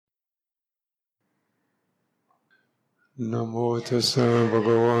Namo tassa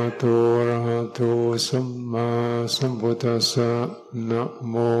bhagavato arahato samma sambuddhassa.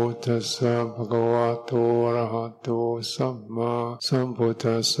 Namo tassa bhagavato arahato samma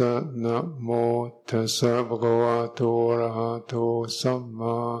sambuddhassa. Namo tassa bhagavato arahato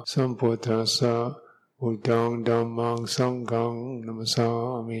samma sambuddhassa. Buddhaṃ Dhammāṃ Saṅghāṃ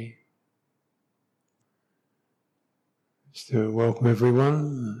Namasāmi. So welcome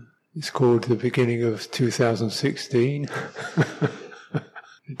everyone. It's called the beginning of 2016.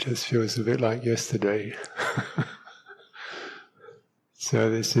 It just feels a bit like yesterday. So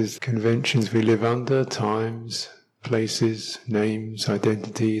this is conventions we live under, times, places, names,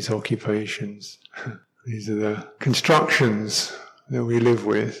 identities, occupations. These are the constructions that we live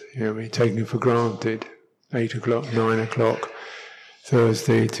with. We're taking for granted. 8 o'clock, 9 o'clock,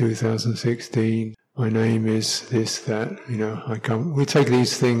 Thursday 2016. My name is this, that, I come. We take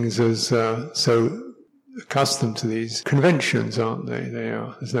these things as so accustomed to these conventions, aren't they? They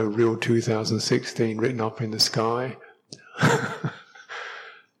are. There's no real 2016 written up in the sky.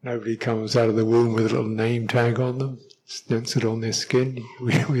 Nobody comes out of the womb with a little name tag on them, stenciled on their skin.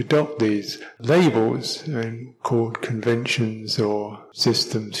 We adopt these labels and called conventions or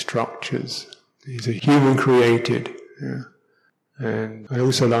system structures. These are human created. Yeah. And I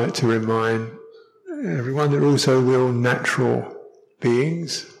also like to remind everyone that also we're all natural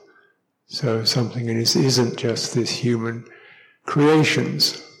beings. So something in us isn't just this human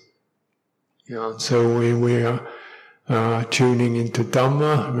creations. So we are tuning into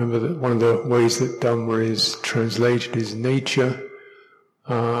Dhamma. Remember that one of the ways that Dhamma is translated is nature.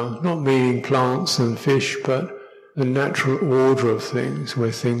 Not meaning plants and fish, but the natural order of things,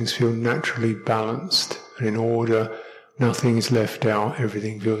 where things feel naturally balanced and in order, nothing is left out,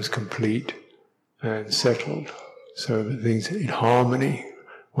 everything feels complete and settled. So things in harmony.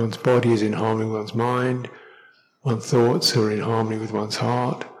 One's body is in harmony with one's mind, one's thoughts are in harmony with one's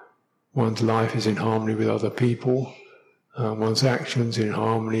heart, one's life is in harmony with other people, one's actions in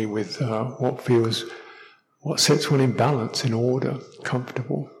harmony with what sets one in balance, in order,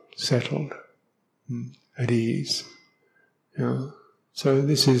 comfortable, settled, at ease. So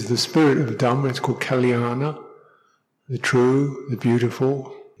this is the spirit of Dhamma. It's called Kalyana, the true, the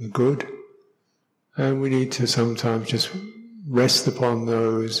beautiful, the good. And we need to sometimes just rest upon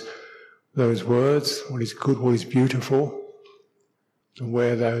those words, what is good, what is beautiful, and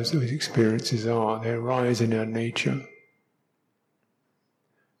where those experiences are. They arise in our nature.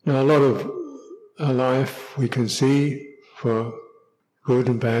 Now a lot of our life, we can see, for good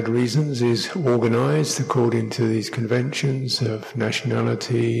and bad reasons, is organised according to these conventions of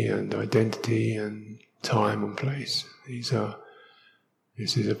nationality and identity and time and place.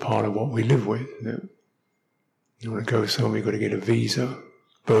 This is a part of what we live with. You want to go somewhere, you've got to get a visa.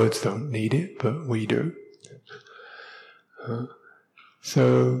 Birds don't need it, but we do.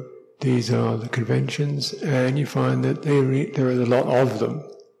 So these are the conventions, and you find that there are a lot of them.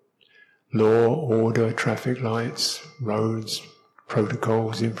 Law, order, traffic lights, roads,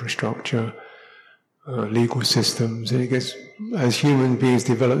 protocols, infrastructure, legal systems. And it gets, as human beings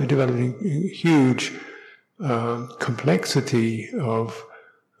developing huge complexity of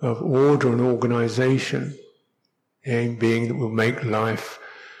order and organisation, aim being that will make life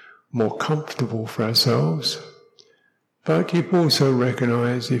more comfortable for ourselves. But you also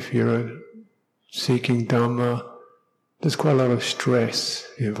recognise, if you're seeking Dhamma, there's quite a lot of stress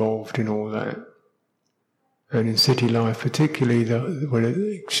involved in all that. And in city life particularly, when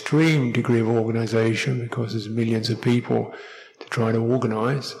an extreme degree of organisation, because there's millions of people to try to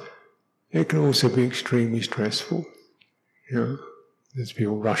organise, it can also be extremely stressful. There's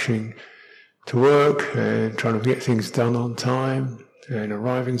people rushing to work and trying to get things done on time and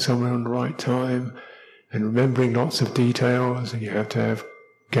arriving somewhere on the right time and remembering lots of details, and you have to have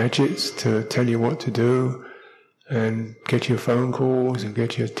gadgets to tell you what to do and get your phone calls and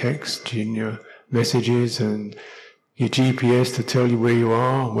get your texts and your messages and your GPS to tell you where you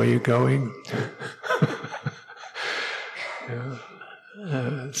are, where you're going.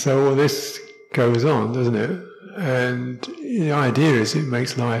 So all this goes on, doesn't it? And the idea is it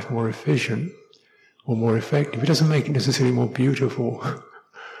makes life more efficient or more effective. It doesn't make it necessarily more beautiful.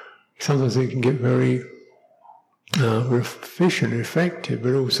 Sometimes it can get very efficient, effective,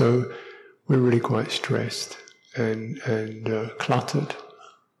 but also we're really quite stressed and cluttered.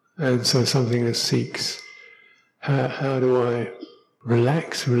 And so something that seeks, how do I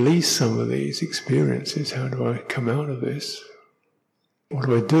relax, release some of these experiences? How do I come out of this? What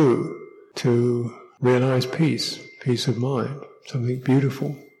do I do to realise peace of mind, something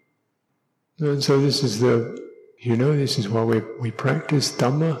beautiful? And so this is this is why we practice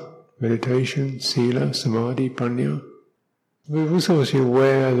Dhamma, meditation, sila, samadhi, panya. We're also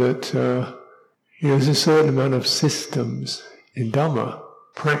aware that there's a certain amount of systems in Dhamma.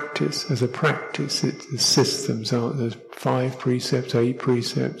 Practice, as a practice, the systems aren't there. 5 precepts, 8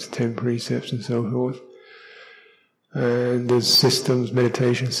 precepts, 10 precepts and so forth. And there's systems,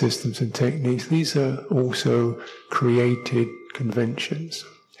 meditation systems and techniques. These are also created conventions,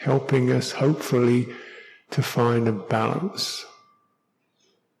 helping us hopefully to find a balance.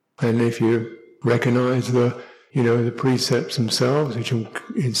 And if you recognize the precepts themselves, which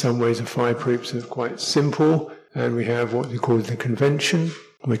in some ways the 5 precepts are quite simple, and we have what we call the convention,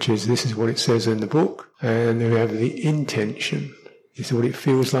 which is this is what it says in the book, and then we have the intention. This is what it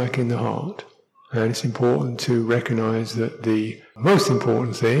feels like in the heart. And it's important to recognize that the most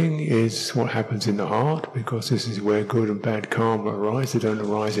important thing is what happens in the heart, because this is where good and bad karma arise. They don't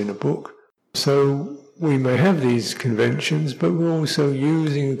arise in a book. So we may have these conventions, but we're also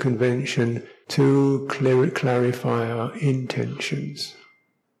using a convention to clarify our intentions.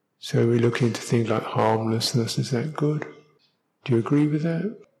 So we look into things like harmlessness. Is that good? Do you agree with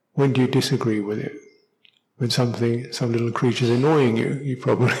that? When do you disagree with it? When some little creature's annoying you, you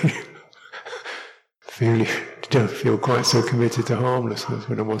probably don't feel quite so committed to harmlessness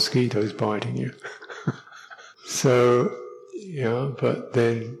when a mosquito's biting you. So, but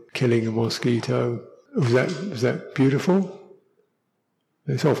then killing a mosquito, was that beautiful?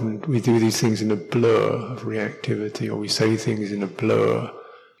 It's often we do these things in a blur of reactivity, or we say things in a blur,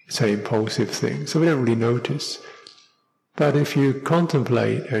 say impulsive things, so we don't really notice. But if you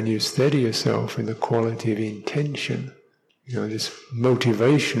contemplate and you steady yourself in the quality of intention, this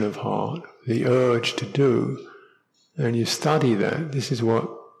motivation of heart, the urge to do, and you study that, this is what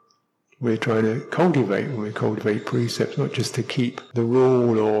we're trying to cultivate when we cultivate precepts, not just to keep the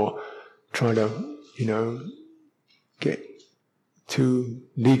rule or try to, get too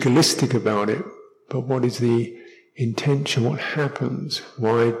legalistic about it, but what is the intention, what happens,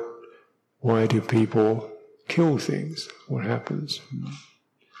 why do people kill things, what happens,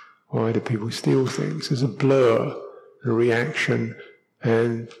 why do people steal things? There's a blur, a reaction,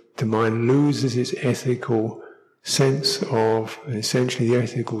 and the mind loses its ethical sense of, and essentially the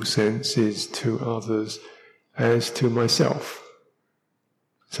ethical sense is to others as to myself.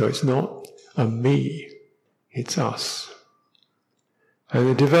 So it's not a me, it's us. And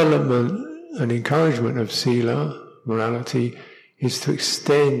the development and encouragement of sila, morality, is to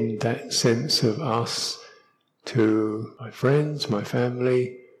extend that sense of us to my friends, my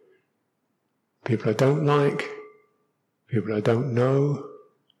family, people I don't like, people I don't know,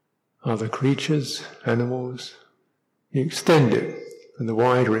 other creatures, animals. You extend it, and the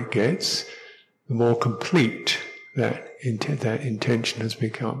wider it gets, the more complete that intention has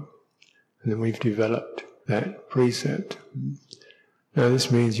become. And then we've developed that precept. Now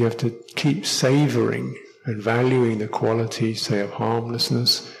this means you have to keep savouring and valuing the quality, say, of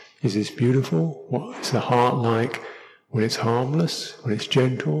harmlessness. Is this beautiful? What's the heart like when it's harmless, when it's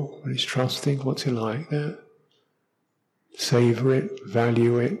gentle, when it's trusting? What's it like that? Savour it,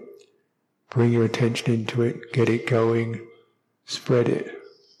 value it, bring your attention into it, get it going, spread it.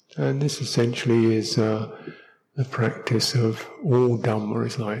 And this essentially is the practice of all Dhamma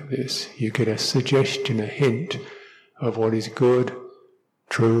is like this. You get a suggestion, a hint of what is good,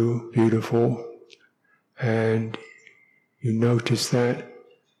 true, beautiful, and you notice that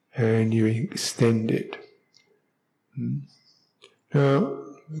and you extend it. Now,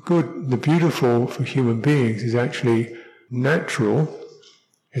 the beautiful for human beings is actually natural.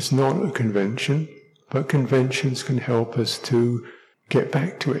 It's not a convention, but conventions can help us to get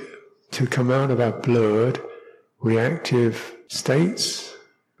back to it, to come out of our blurred, reactive states,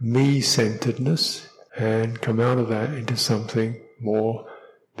 me-centeredness, and come out of that into something more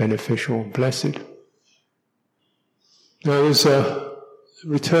beneficial and blessed. Now there's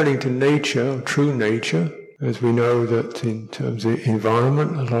returning to nature, or true nature, as we know that in terms of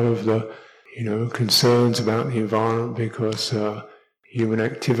environment, a lot of the concerns about the environment because human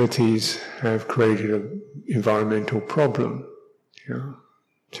activities have created an environmental problem,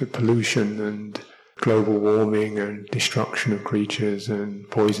 to pollution and global warming and destruction of creatures and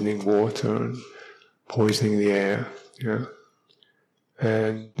poisoning water and poisoning the air.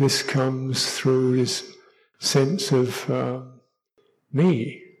 And this comes through this sense of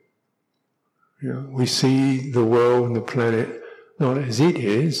me. We see the world and the planet not as it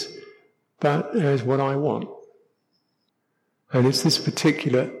is, but as what I want. And it's this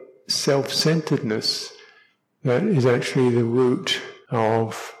particular self-centeredness that is actually the root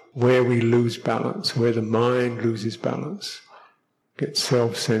of where we lose balance, where the mind loses balance, gets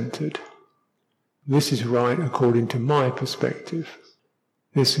self-centered. This is right according to my perspective.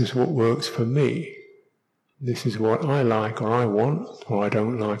 This is what works for me. This is what I like or I want, or I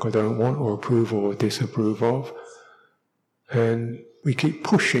don't like or don't want, or approve or disapprove of. And we keep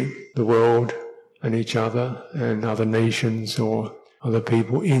pushing the world and each other and other nations or other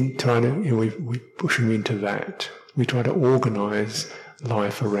people in trying to, we push them into that. We try to organize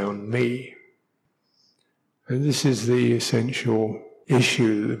life around me. And this is the essential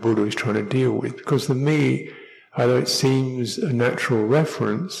issue that the Buddha is trying to deal with, because the me, although it seems a natural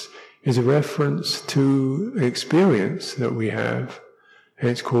reference, is a reference to an experience that we have, and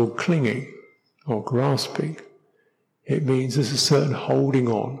it's called clinging or grasping. It means there's a certain holding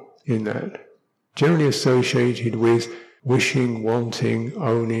on in that, generally associated with wishing, wanting,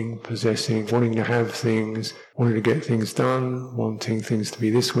 owning, possessing, wanting to have things, wanting to get things done, wanting things to be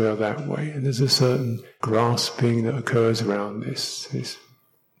this way or that way. And there's a certain grasping that occurs around this. It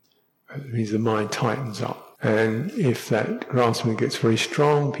means the mind tightens up. And if that grasping gets very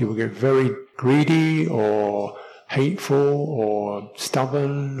strong, people get very greedy or hateful or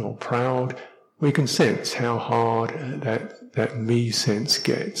stubborn or proud. We can sense how hard that me sense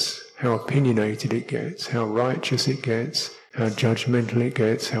gets, how opinionated it gets, how righteous it gets, how judgmental it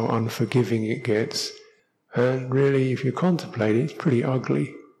gets, how unforgiving it gets. And really, if you contemplate it, it's pretty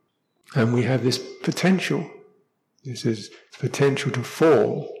ugly. And we have this potential. This is potential to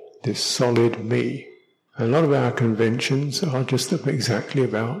form this solid me. And a lot of our conventions are just exactly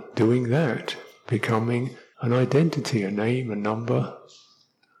about doing that, becoming an identity, a name, a number,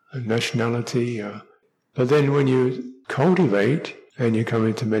 a nationality. But then when you cultivate and you come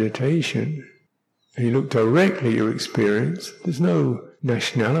into meditation and you look directly at your experience, there's no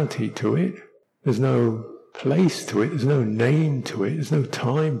nationality to it, there's no place to it, there's no name to it, there's no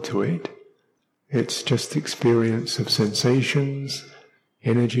time to it. It's just experience of sensations,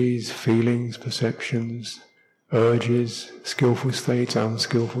 energies, feelings, perceptions, urges, skillful states,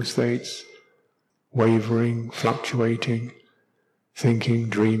 unskillful states, wavering, fluctuating, thinking,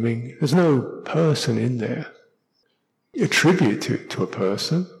 dreaming. There's no person in there. You attribute it to a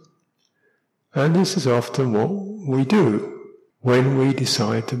person, and this is often what we do when we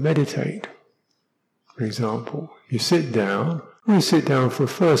decide to meditate. For example, you sit down, when you sit down for a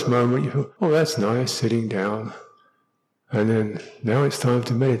first moment, you feel, oh, that's nice, sitting down. And then, now it's time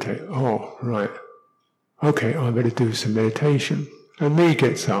to meditate. Oh, right. Okay, I better do some meditation. And me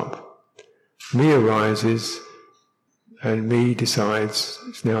gets up. Me arises, and me decides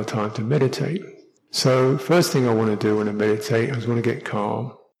it's now time to meditate. So, first thing I want to do when I meditate, I just want to get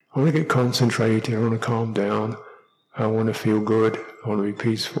calm. I want to get concentrated, I want to calm down. I want to feel good, I want to be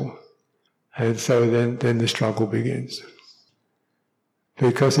peaceful. And so then the struggle begins.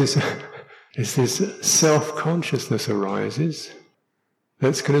 Because it's this self-consciousness arises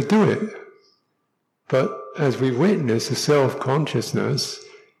that's going to do it. But as we witness, the self-consciousness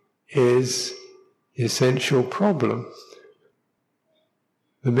is the essential problem.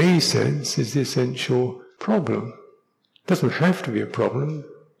 The me sense is the essential problem. It doesn't have to be a problem,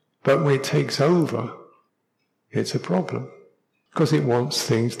 but when it takes over, it's a problem. Because it wants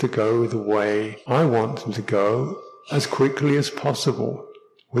things to go the way I want them to go, as quickly as possible,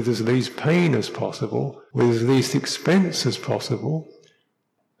 with as least pain as possible, with as least expense as possible,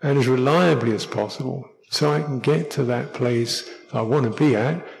 and as reliably as possible, so I can get to that place I want to be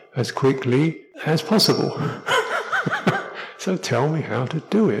at as quickly as possible. So tell me how to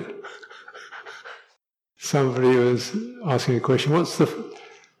do it. Somebody was asking a question,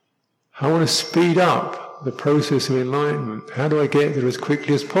 I want to speed up the process of enlightenment. How do I get there as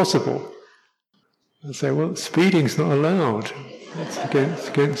quickly as possible? I say, well, speeding's not allowed. It's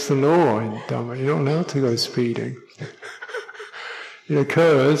against the law in Dhamma. You're not allowed to go speeding. It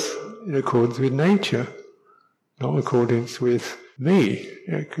occurs in accordance with nature, not in accordance with me.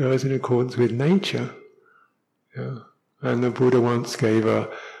 It occurs in accordance with nature. Yeah. And the Buddha once gave a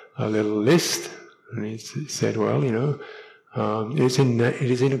little list, and he said, well, it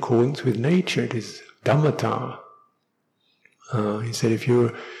is in accordance with nature. It is dhammata. He said, if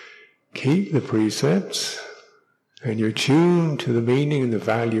you keep the precepts and you attune to the meaning and the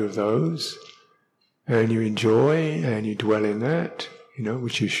value of those, and you enjoy and you dwell in that,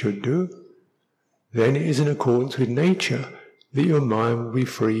 which you should do, then it is in accordance with nature that your mind will be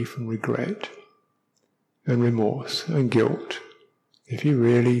free from regret and remorse and guilt, if you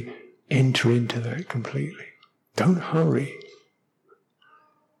really enter into that completely. Don't hurry.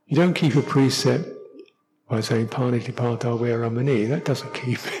 You don't keep a precept by saying panitipata veramani. That doesn't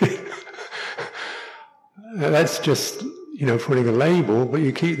keep it. That's just, putting a label, but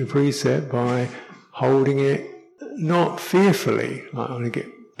you keep the precept by holding it not fearfully, like I'm going to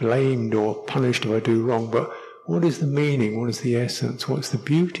get blamed or punished if I do wrong, but what is the meaning? What is the essence? What's the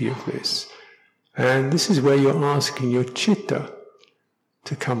beauty of this? And this is where you're asking your citta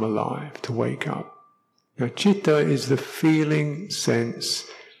to come alive, to wake up. Now, citta is the feeling sense,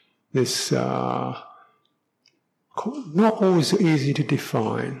 this not always easy to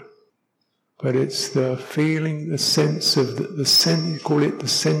define, but it's the feeling, the sense of you call it the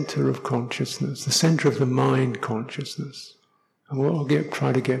center of consciousness, the center of the mind consciousness. And we'll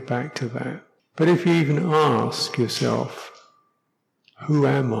try to get back to that. But if you even ask yourself, who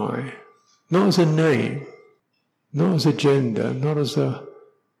am I? Not as a name, not as a gender, not as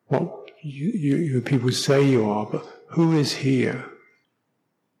what you people say you are, but who is here?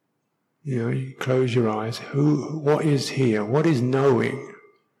 You close your eyes. What is here? What is knowing?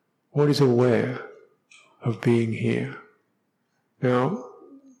 What is aware of being here? Now,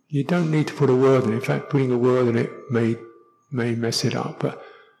 you don't need to put a word in it. In fact, putting a word in it may mess it up, but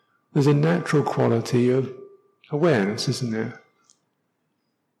there's a natural quality of awareness, isn't there?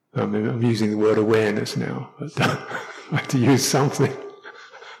 I mean, I'm using the word awareness now, but I have to use something.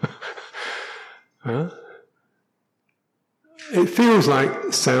 It feels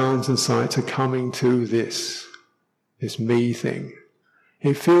like sounds and sights are coming to this me thing.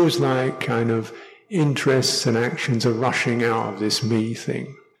 It feels like kind of interests and actions are rushing out of this me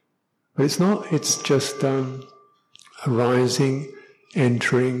thing. But it's not, it's just arising,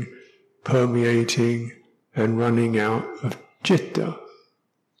 entering, permeating, and running out of citta,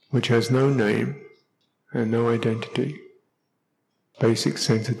 which has no name and no identity. Basic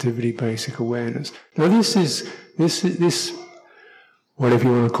sensitivity, basic awareness. Now this, whatever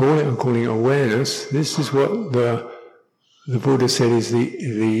you want to call it, I'm calling it awareness. This is what the Buddha said is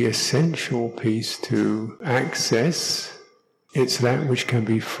the essential piece to access. It's that which can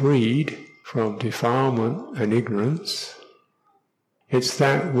be freed from defilement and ignorance. It's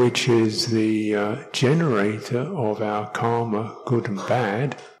that which is the generator of our karma, good and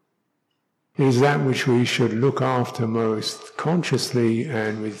bad. It is that which we should look after most consciously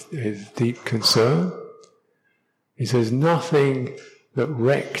and with deep concern. He says nothing that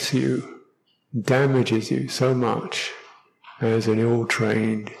wrecks you, damages you so much as an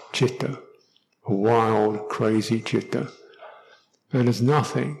ill-trained citta, a wild, crazy citta. And as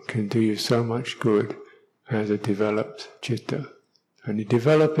nothing can do you so much good as a developed citta. And you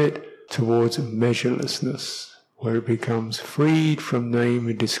develop it towards measurelessness, where it becomes freed from name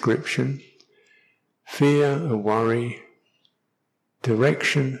and description, fear and worry,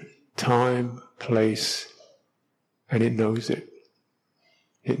 direction, time, place, and it knows it.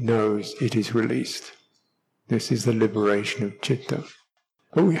 It knows it is released. This is the liberation of citta.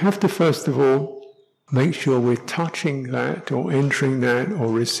 But we have to first of all make sure we're touching that or entering that or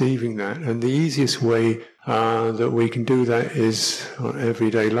receiving that. And the easiest way that we can do that is, on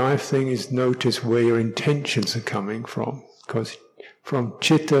everyday life thing, is notice where your intentions are coming from. Because from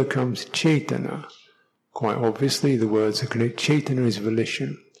citta comes cetana. Quite obviously the words are connected. Cetana is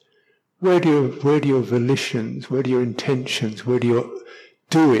volition. Where do your volitions, where do your intentions, where do your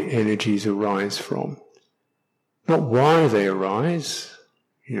do-it energies arise from? Not why they arise.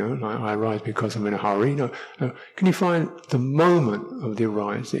 Like I arise because I'm in a hurry. No. Can you find the moment of the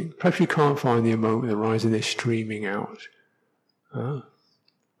arising? Perhaps you can't find the moment of the arising, they're streaming out.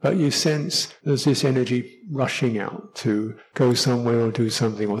 But you sense there's this energy rushing out to go somewhere or do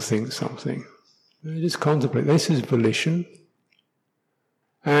something or think something. Just contemplate. This is volition.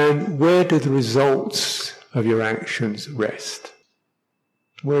 And where do the results of your actions rest?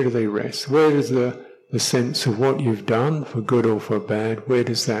 Where do they rest? Where does the sense of what you've done, for good or for bad, where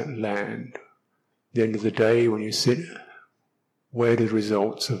does that land? At the end of the day, when you sit, where do the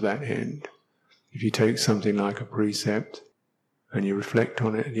results of that end? If you take something like a precept and you reflect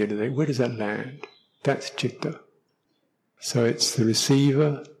on it at the end of the day, where does that land? That's citta. So it's the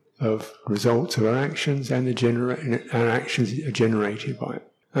receiver of results of our actions, and our actions are generated by it.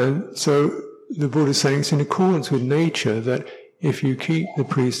 And so the Buddha is saying it's in accordance with nature that if you keep the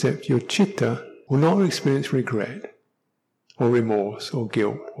precept, your citta will not experience regret or remorse or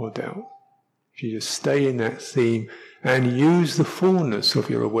guilt or doubt. If you just stay in that theme and use the fullness of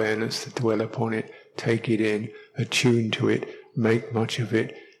your awareness to dwell upon it, take it in, attune to it, make much of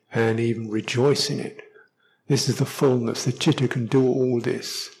it, and even rejoice in it. This is the fullness. The citta can do all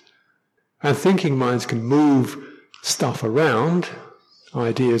this. And thinking minds can move stuff around,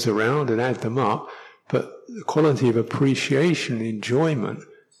 ideas around, and add them up, but the quality of appreciation, enjoyment,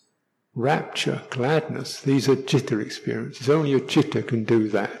 rapture, gladness, these are citta experiences. Only your citta can do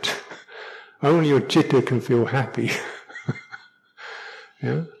that. Only your citta can feel happy.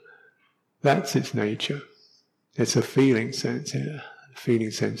 Yeah? That's its nature. It's a feeling sense,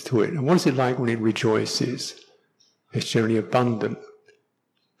 feeling sense to it. And what is it like when it rejoices? It's generally abundant,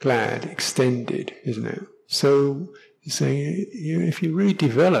 glad, extended, isn't it? So you're saying, if you really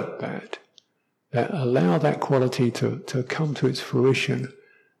develop that allow that quality to come to its fruition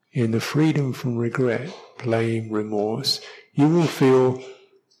in the freedom from regret, blame, remorse, you will feel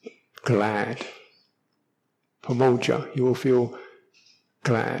glad. Pamoja, you will feel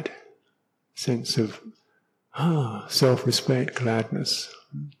glad. Sense of self-respect, gladness.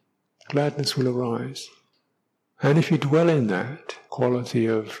 Gladness will arise. And if you dwell in that quality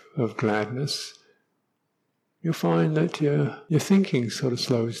of gladness, you'll find that your thinking sort of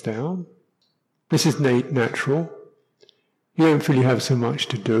slows down. This is natural. You don't feel you have so much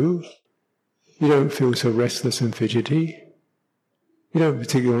to do. You don't feel so restless and fidgety. You don't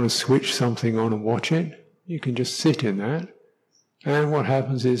particularly want to switch something on and watch it. You can just sit in that. And what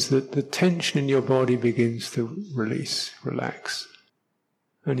happens is that the tension in your body begins to release, relax.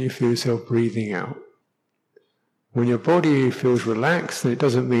 And you feel yourself breathing out. When your body feels relaxed, and it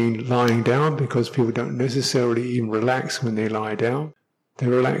doesn't mean lying down, because people don't necessarily even relax when they lie down. They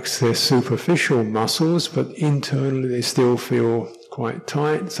relax their superficial muscles, but internally they still feel quite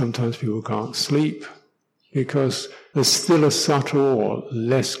tight. Sometimes people can't sleep because there's still a subtle or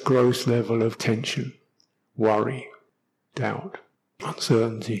less gross level of tension, worry, doubt,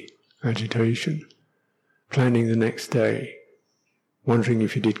 uncertainty, agitation, planning the next day, wondering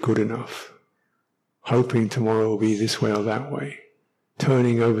if you did good enough, hoping tomorrow will be this way or that way,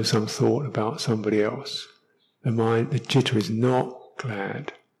 turning over some thought about somebody else. The mind, the citta is not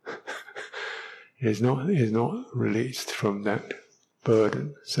glad. It is not released from that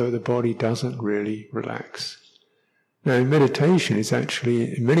burden. So the body doesn't really relax. Now in meditation it's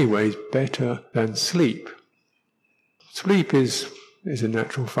actually in many ways better than sleep. Sleep is a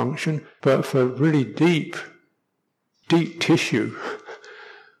natural function, but for really deep tissue,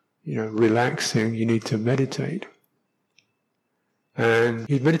 relaxing, you need to meditate. And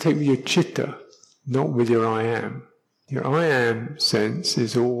you meditate with your citta, not with your I am. Your I am sense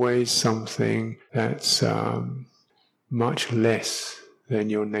is always something that's much less than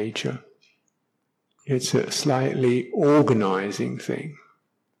your nature. It's a slightly organizing thing.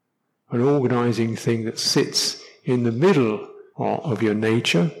 An organizing thing that sits in the middle of your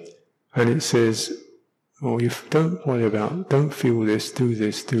nature, and it says, you don't worry about, don't feel this, do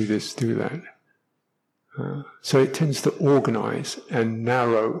that. So it tends to organize and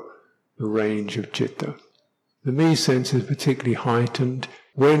narrow the range of citta. The me sense is particularly heightened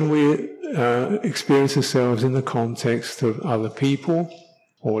when we experience ourselves in the context of other people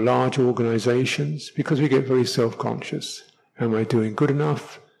or large organizations, because we get very self-conscious. Am I doing good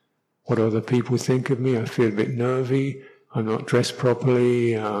enough? What do other people think of me? I feel a bit nervy. I'm not dressed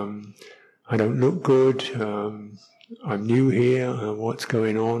properly. I don't look good. I'm new here. What's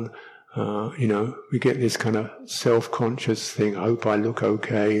going on? We get this kind of self-conscious thing. I hope I look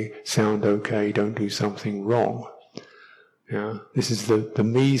okay, sound okay, don't do something wrong. This is the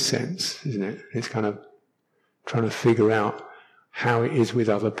me sense, isn't it? It's kind of trying to figure out how it is with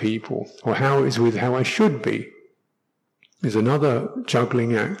other people, or how it is with how I should be. There's another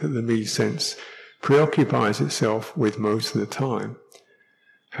juggling act that the me sense preoccupies itself with most of the time.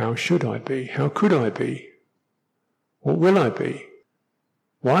 How should I be? How could I be? What will I be?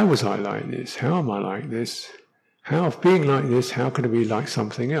 Why was I like this? How am I like this? How, if being like this, how can I be like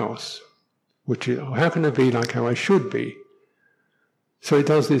something else? How can I be like how I should be? So it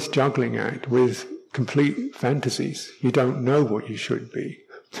does this juggling act with complete fantasies. You don't know what you should be.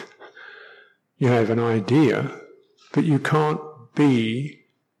 You have an idea, but you can't be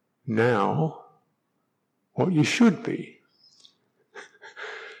now what you should be.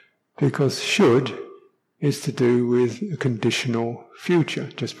 Because should is to do with a conditional future,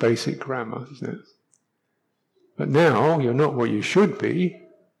 just basic grammar, isn't it? But now you're not what you should be,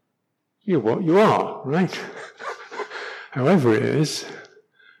 you're what you are, right? However it is,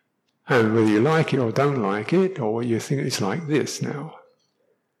 and whether you like it or don't like it, or you think it's like this now.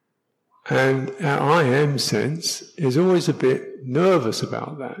 And our I am sense is always a bit nervous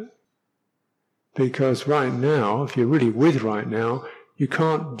about that. Because right now, if you're really with right now, you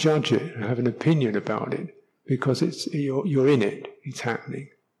can't judge it and have an opinion about it, because you're in it, it's happening.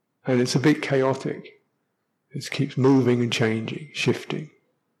 And it's a bit chaotic. It keeps moving and changing, shifting.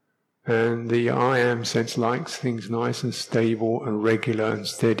 And the I am sense likes things nice and stable and regular and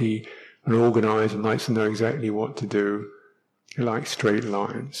steady and organised, and likes to know exactly what to do. It likes straight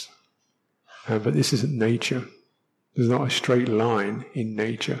lines. But this isn't nature. There's not a straight line in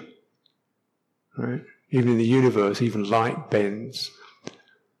nature. Right? Even in the universe, even light bends.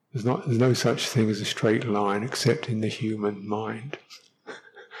 There's no such thing as a straight line except in the human mind.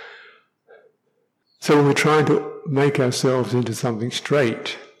 So when we're trying to make ourselves into something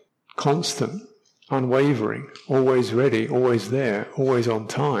straight, constant, unwavering, always ready, always there, always on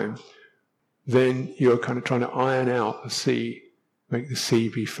time, then you're kind of trying to iron out the sea, make the sea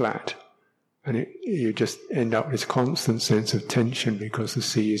be flat. And you just end up with this constant sense of tension because the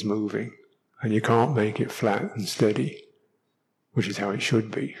sea is moving. And you can't make it flat and steady, which is how it should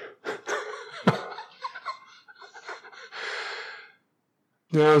be.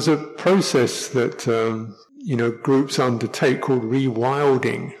 Now, there's a process that groups undertake called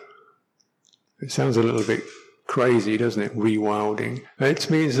rewilding. It sounds a little bit crazy, doesn't it? Rewilding. It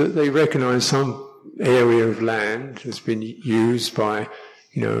means that they recognise some area of land that's been used by,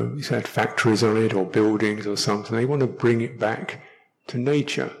 it's had factories on it or buildings or something. They want to bring it back to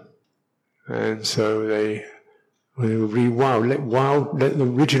nature, and so they rewild, let the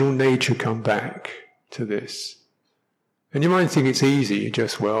original nature come back to this. And you might think it's easy, you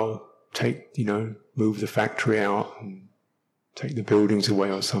just, move the factory out and take the buildings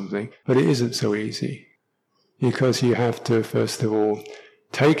away or something. But it isn't so easy. Because you have to, first of all,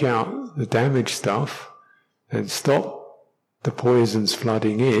 take out the damaged stuff and stop the poisons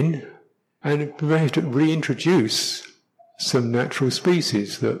flooding in, and you have to reintroduce some natural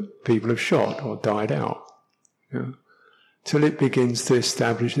species that people have shot or died out, till it begins to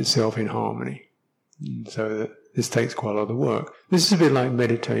establish itself in harmony. And so this takes quite a lot of work. This is a bit like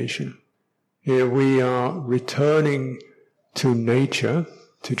meditation. Here we are returning to nature,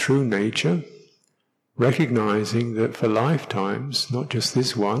 to true nature, recognizing that for lifetimes, not just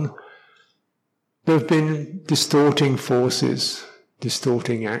this one, there have been distorting forces,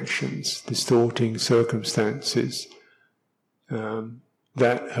 distorting actions, distorting circumstances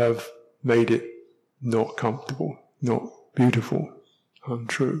that have made it not comfortable, not beautiful,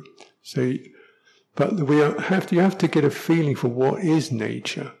 untrue. So, but you have to get a feeling for what is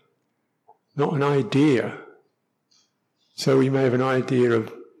nature, not an idea. So we may have an idea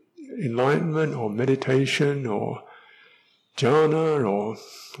of enlightenment or meditation or jhana or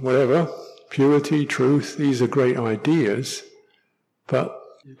whatever, purity, truth. These are great ideas, but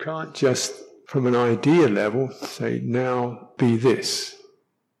you can't just from an idea level say, now be this,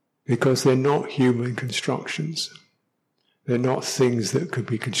 because they're not human constructions. They're not things that could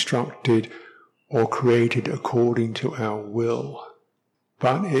be constructed or created according to our will,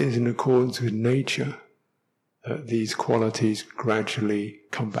 but it is in accordance with nature that these qualities gradually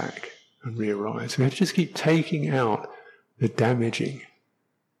come back and re-arise. We have to just keep taking out the damaging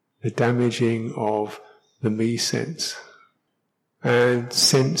of the me sense, and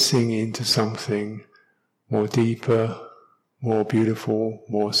sensing into something more deeper, more beautiful,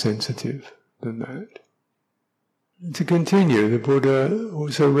 more sensitive than that. To continue, the Buddha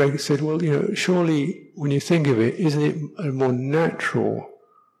also said, well, surely when you think of it, isn't it a more natural,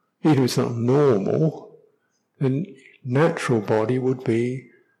 even if it's not normal, the natural body would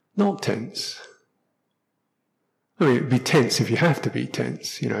be not tense. I mean, it'd be tense if you have to be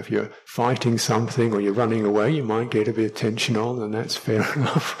tense. If you're fighting something or you're running away, you might get a bit of tension on, and that's fair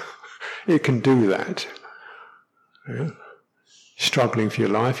enough. It can do that. Struggling for your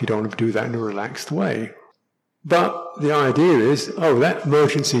life, you don't want to do that in a relaxed way. But the idea is, that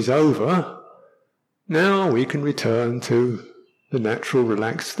emergency's over. Now we can return to the natural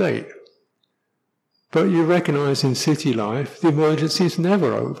relaxed state. But you recognize in city life, the emergency is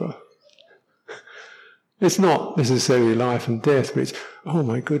never over. It's not necessarily life and death, but it's, oh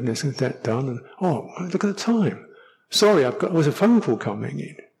my goodness, is that done? And, look at the time. Sorry, there was a phone call coming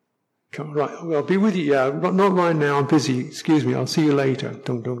in. Right, well, I'll be with you. Yeah, not right now, I'm busy. Excuse me, I'll see you later.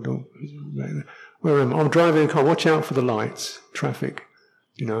 Don't. Where am I? I'm driving a car. Watch out for the lights, traffic,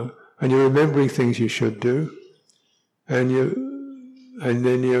 and you're remembering things you should do, and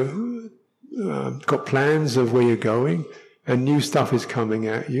then you've got plans of where you're going, and new stuff is coming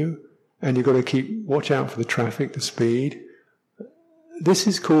at you, and you've got to watch out for the traffic, the speed. This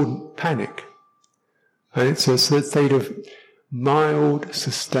is called panic, and it's a state of mild,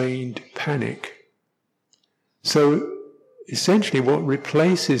 sustained panic. So essentially what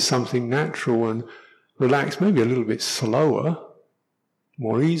replaces something natural and relaxed, maybe a little bit slower,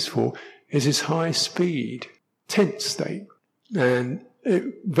 more easeful, is this high speed, tense state. And it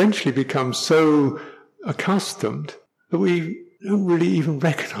eventually becomes so accustomed that we don't really even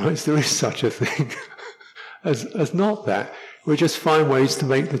recognize there is such a thing as not that. We just find ways to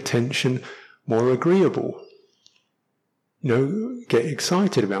make the tension more agreeable. Get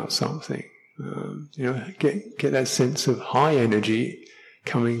excited about something. Get that sense of high energy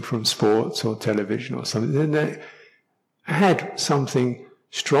coming from sports or television or something. Then that add something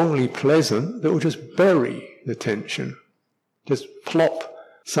strongly pleasant that will just bury the tension. Just plop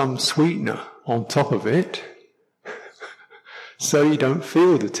some sweetener on top of it So you don't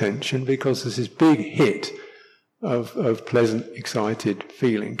feel the tension because there's this big hit of pleasant, excited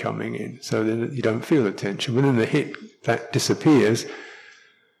feeling coming in. So then you don't feel the tension. When then the hit, that disappears,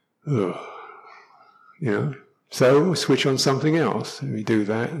 So we'll switch on something else. And we do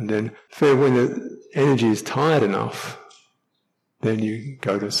that, and then when the energy is tired enough, then you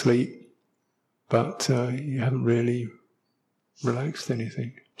go to sleep. But you haven't really relaxed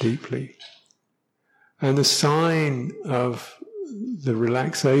anything deeply. And the sign of the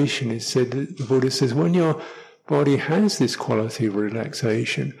relaxation is said, that the Buddha says, when your body has this quality of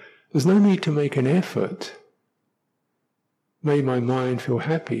relaxation, there's no need to make an effort. May my mind feel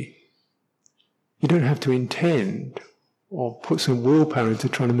happy. You don't have to intend or put some willpower into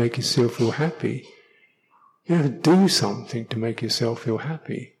trying to make yourself feel happy. You don't have to do something to make yourself feel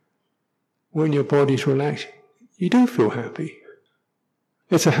happy. When your body's relaxed, you do feel happy.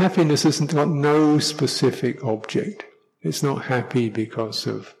 It's a happiness that's got no specific object. It's not happy because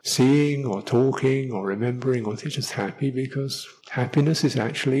of seeing or talking or remembering, or it's just happy because happiness is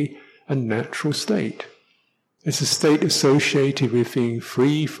actually a natural state. It's a state associated with being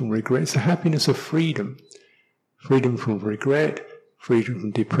free from regret. It's the happiness of freedom. Freedom from regret, freedom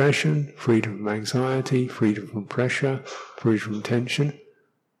from depression, freedom from anxiety, freedom from pressure, freedom from tension.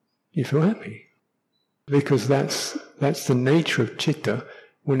 You feel happy. Because that's the nature of citta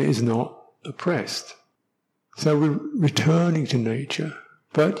when it is not oppressed. So we're returning to nature,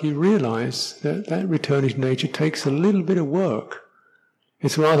 but you realize that returning to nature takes a little bit of work.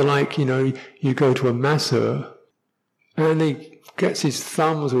 It's rather like, you go to a masseur and he gets his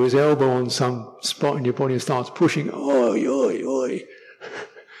thumbs or his elbow on some spot in your body and starts pushing, oi, oi, oi.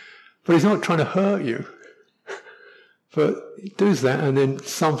 But he's not trying to hurt you. But he does that, and then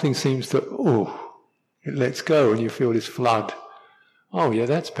something seems to, it lets go, and you feel this flood. Oh yeah,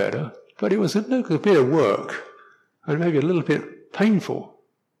 that's better. But it was a bit of work, and maybe a little bit painful.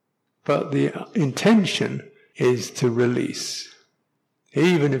 But the intention is to release,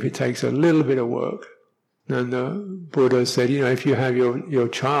 even if it takes a little bit of work. And the Buddha said, if you have your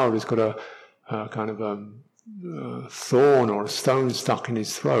child who's got a kind of thorn or a stone stuck in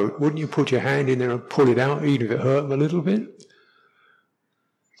his throat, wouldn't you put your hand in there and pull it out, even if it hurt him a little bit?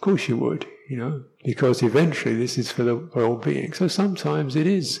 Of course you would, because eventually this is for the well-being. So sometimes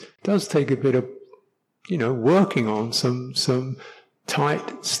it does take a bit of, working on some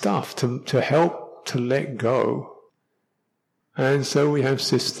tight stuff to help to let go. And so we have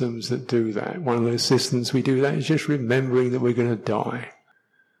systems that do that. One of those systems we do that is just remembering that we're going to die.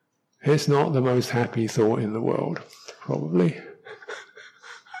 It's not the most happy thought in the world, probably.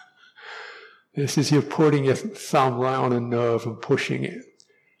 This is you're putting your thumb right on a nerve and pushing it.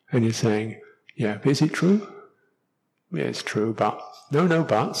 And you're saying, yeah, but is it true? Yeah, it's true, but... No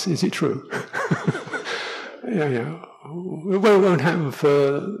buts. Is it true? Yeah. Well, it won't happen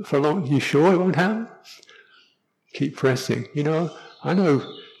for long. You sure it won't happen? Keep pressing. I know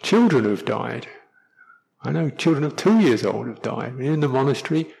children who've died. I know children of 2 years old have died. In the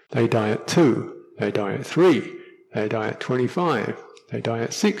monastery, they die at 2, they die at 3, they die at 25, they die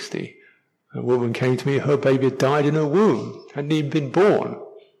at 60. A woman came to me, her baby had died in her womb, hadn't even been born.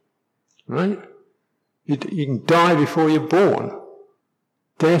 Right? You can die before you're born.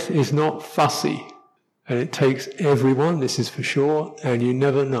 Death is not fussy, and it takes everyone, this is for sure, and you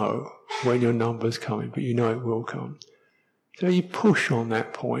never know when your number's coming, but you know it will come. So you push on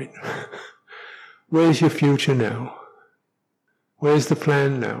that point. Where's your future now? Where's the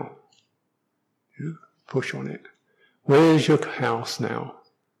plan now? Push on it. Where's your house now?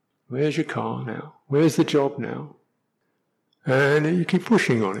 Where's your car now? Where's the job now? And you keep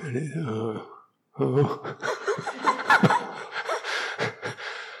pushing on it.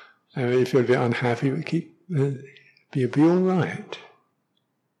 And you feel a bit unhappy, but be all right.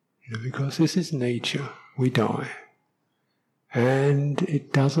 Because this is nature. We die. And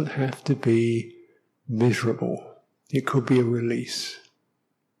it doesn't have to be miserable. It could be a release.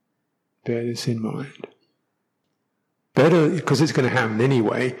 Bear this in mind. Better, because it's going to happen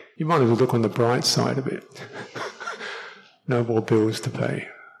anyway, you might as well look on the bright side of it. No more bills to pay.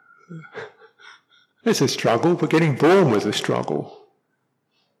 It's a struggle, but getting born was a struggle.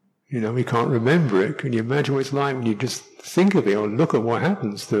 We can't remember it. Can you imagine what it's like when you just think of it or look at what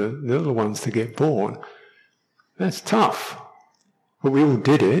happens to the little ones to get born? That's tough. But we all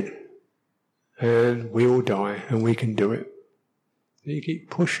did it, and we all die, and we can do it. And you keep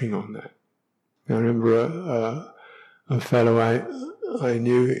pushing on that. I remember a fellow I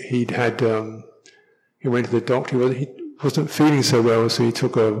knew, he went to the doctor, he wasn't feeling so well, so he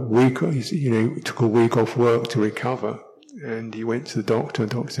took a week off work to recover. And he went to the doctor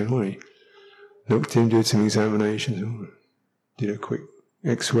said, looked at him, did some examinations. did a quick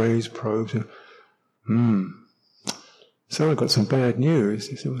X-rays, probes, and so I got some bad news.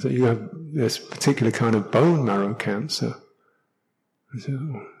 He said, well, you have this particular kind of bone marrow cancer. I said,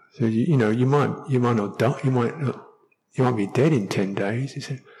 oh. So you might not die, you might be dead in 10 days. He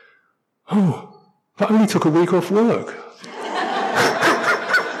said, oh, but I only took a week off work.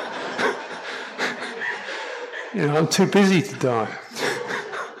 I'm too busy to die.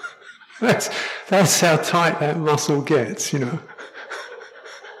 That's how tight that muscle gets, And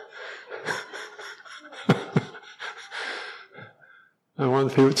one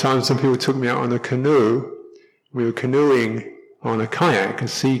time some people took me out on a canoe. We were canoeing on a kayak, a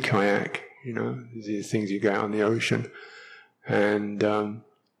sea kayak, these things you get out on the ocean. And the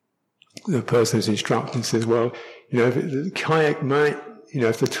person who's instructing says, well, if the kayak might,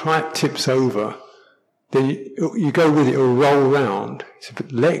 if the kayak tips over, then you go with it, it'll roll round. So,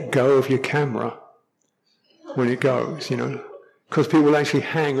 but let go of your camera when it goes, because people will actually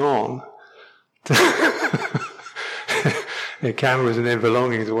hang on to their cameras and their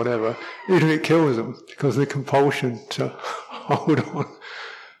belongings or whatever, even if it kills them, because of the compulsion to hold on.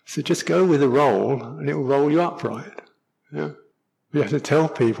 So just go with the roll, and it will roll you upright. You have to tell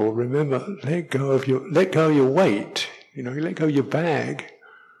people, remember, let go of your weight. You let go of your bag.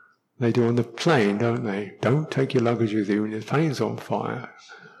 They do on the plane, don't they? Don't take your luggage with you when the plane's on fire.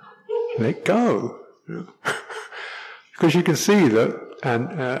 Let go. Because you can see that,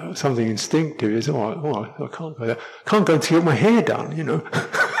 and something instinctive is, I can't go there. I can't go to get my hair done,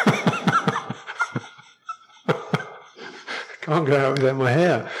 Can't go out without my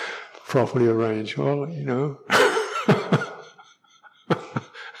hair properly arranged. Well,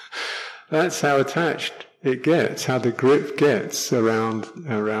 That's how attached it gets, how the grip gets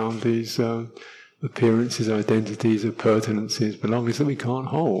around these appearances, identities, appurtenances, belongings that we can't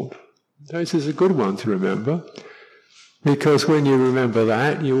hold. This is a good one to remember, because when you remember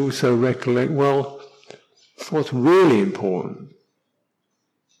that, you also recollect, well, what's really important,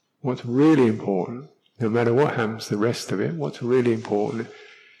 no matter what happens to the rest of it, what's really important,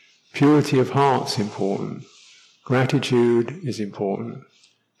 purity of heart's important, gratitude is important,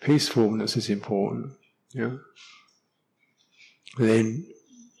 peacefulness is important. Then,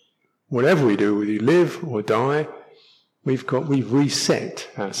 whatever we do, whether you live or die, we've reset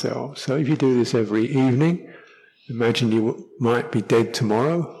ourselves. So if you do this every evening, imagine you might be dead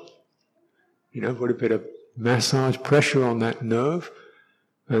tomorrow. Put a bit of massage pressure on that nerve,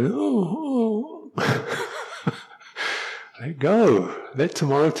 and let go. Let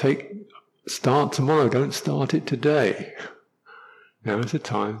tomorrow start tomorrow. Don't start it today. Now is the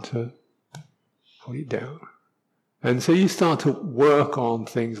time to put it down. And so you start to work on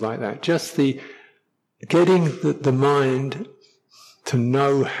things like that. Just getting the mind to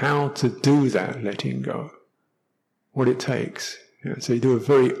know how to do that letting go. What it takes. So you do a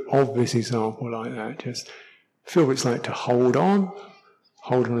very obvious example like that. Just feel what it's like to hold on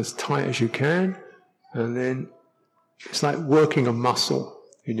as tight as you can, and then it's like working a muscle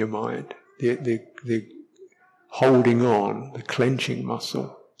in your mind. The holding on, the clenching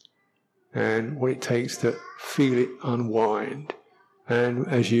muscle, and what it takes to feel it unwind. And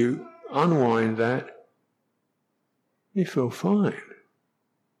as you unwind that, you feel fine.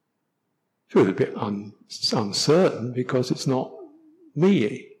 It feels a bit uncertain because it's not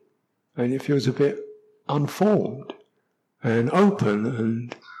me, and it feels a bit unformed and open.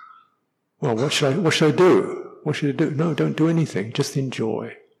 And well, what should I do? What should I do? No, don't do anything. Just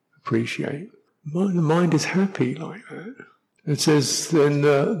enjoy, appreciate. The mind is happy like that. It says, then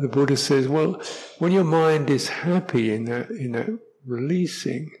the Buddha says, well, when your mind is happy in that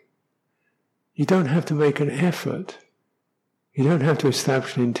releasing, you don't have to make an effort. You don't have to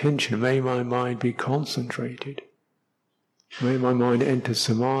establish an intention. May my mind be concentrated. May my mind enter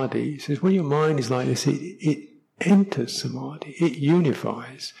samadhi. He says, when your mind is like this, it enters samadhi. It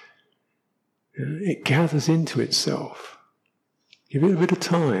unifies. It gathers into itself. Give it a bit of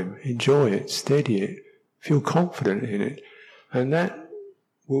time. Enjoy it. Steady it. Feel confident in it. And that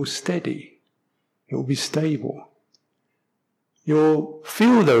will steady. It will be stable. You'll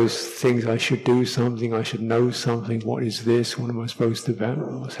feel those things, I should do something, I should know something, what is this, what am I supposed to do,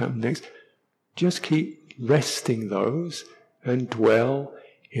 what's happening next. Just keep resting those and dwell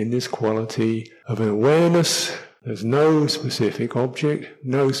in this quality of an awareness. There's no specific object,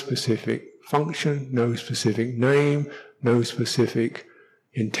 no specific function, no specific name, no specific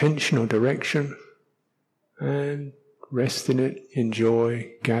intention or direction. And rest in it,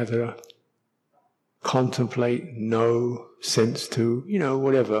 enjoy, gather, contemplate, know, sense to,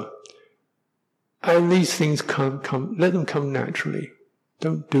 whatever. And these things come, let them come naturally.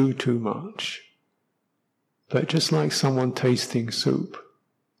 Don't do too much. But just like someone tasting soup,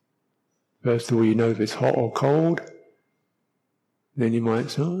 first of all you know if it's hot or cold, then you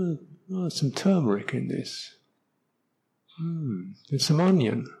might say, oh, there's some turmeric in this. There's some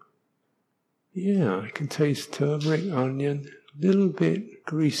onion. Yeah, I can taste turmeric, onion, a little bit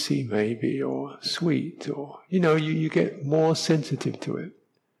greasy maybe, or sweet, or, you get more sensitive to it.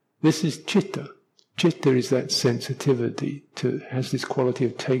 This is citta. Citta is that sensitivity, has this quality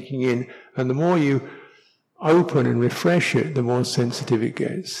of taking in, and the more you open and refresh it, the more sensitive it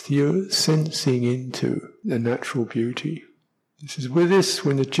gets. You're sensing into the natural beauty. This is with this,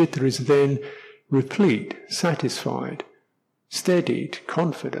 when the citta is then replete, satisfied, steadied,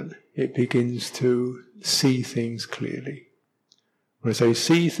 confident, it begins to see things clearly. When I say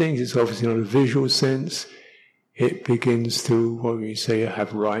see things, it's obviously not a visual sense. It begins to, what we say,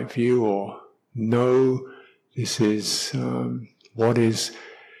 have right view, or know this is what is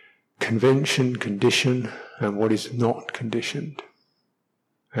convention, condition, and what is not conditioned.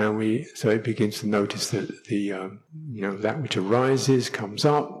 And so it begins to notice that that which arises, comes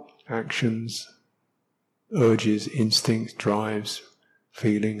up, actions, urges, instincts, drives,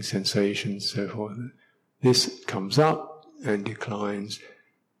 feelings, sensations, so forth. This comes up and declines.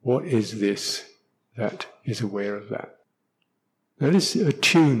 What is this that is aware of that? Now this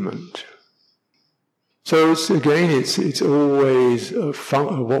attunement. So it's always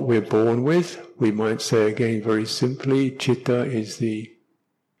what we're born with. We might say again very simply, citta is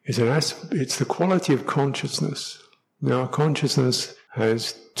it's the quality of consciousness. Now consciousness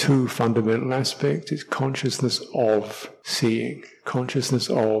has two fundamental aspects. It's consciousness of seeing, consciousness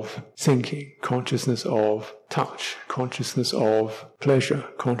of thinking, consciousness of touch, consciousness of pleasure,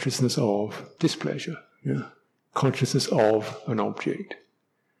 consciousness of displeasure, consciousness of an object.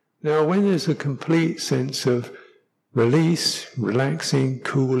 Now when there's a complete sense of release, relaxing,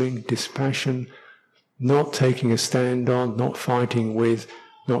 cooling, dispassion, not taking a stand on, not fighting with,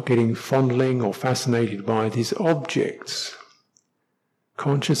 not getting fondling or fascinated by these objects,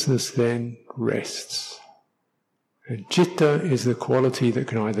 consciousness then rests. And citta is the quality that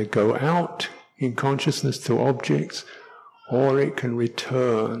can either go out in consciousness to objects, or it can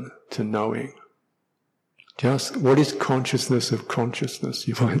return to knowing. Just what is consciousness of consciousness,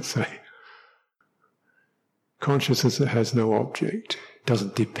 you might say. Consciousness that has no object,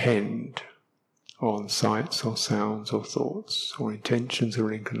 doesn't depend on sights or sounds or thoughts or intentions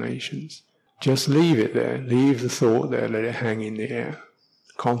or inclinations. Just leave it there, leave the thought there, let it hang in the air.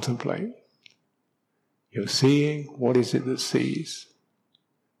 Contemplate. You're seeing, what is it that sees?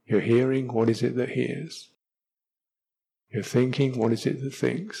 You're hearing, what is it that hears? You're thinking, what is it that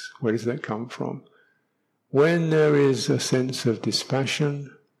thinks? Where does that come from? When there is a sense of dispassion,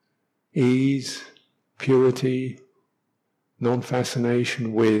 ease, purity,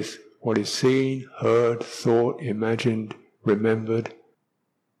 non-fascination with what is seen, heard, thought, imagined, remembered,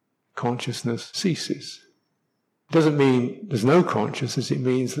 consciousness ceases. It doesn't mean there's no consciousness, it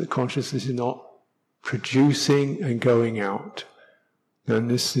means that consciousness is not producing and going out. And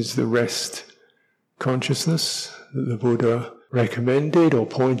this is the rest consciousness that the Buddha recommended or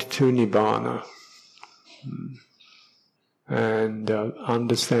pointed to, Nibbana. And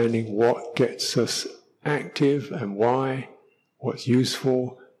understanding what gets us active and why, what's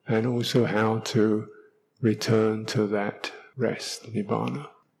useful, and also how to return to that rest, Nibbana.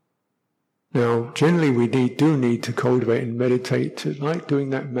 Now, generally we do need to cultivate and meditate, to, like doing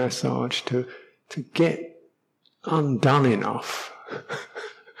that massage, to get undone enough,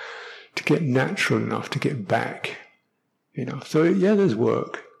 to get natural enough, to get back enough. So yeah, there's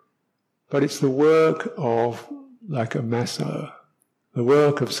work. But it's the work of, like a masseur, the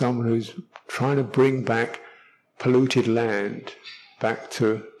work of someone who's trying to bring back polluted land, back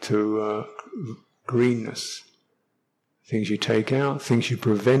to greenness. Things you take out, things you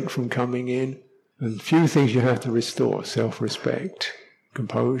prevent from coming in, and few things you have to restore: self-respect,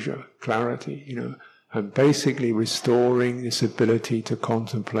 composure, clarity, and basically restoring this ability to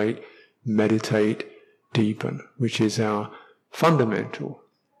contemplate, meditate, deepen, which is our fundamental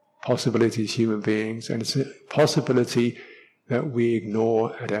possibility as human beings, and it's a possibility that we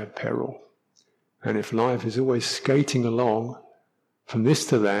ignore at our peril. And if life is always skating along from this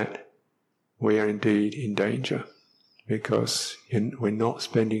to that, we are indeed in danger, because we're not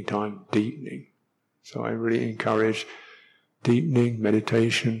spending time deepening. So I really encourage deepening,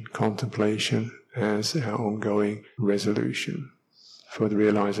 meditation, contemplation as our ongoing resolution for the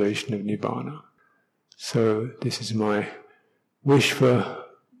realization of Nibbana. So this is my wish for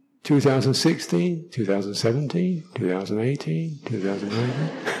 2016, 2017, 2018, 2019.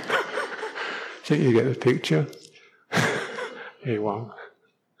 I think you get the picture. Hey, well.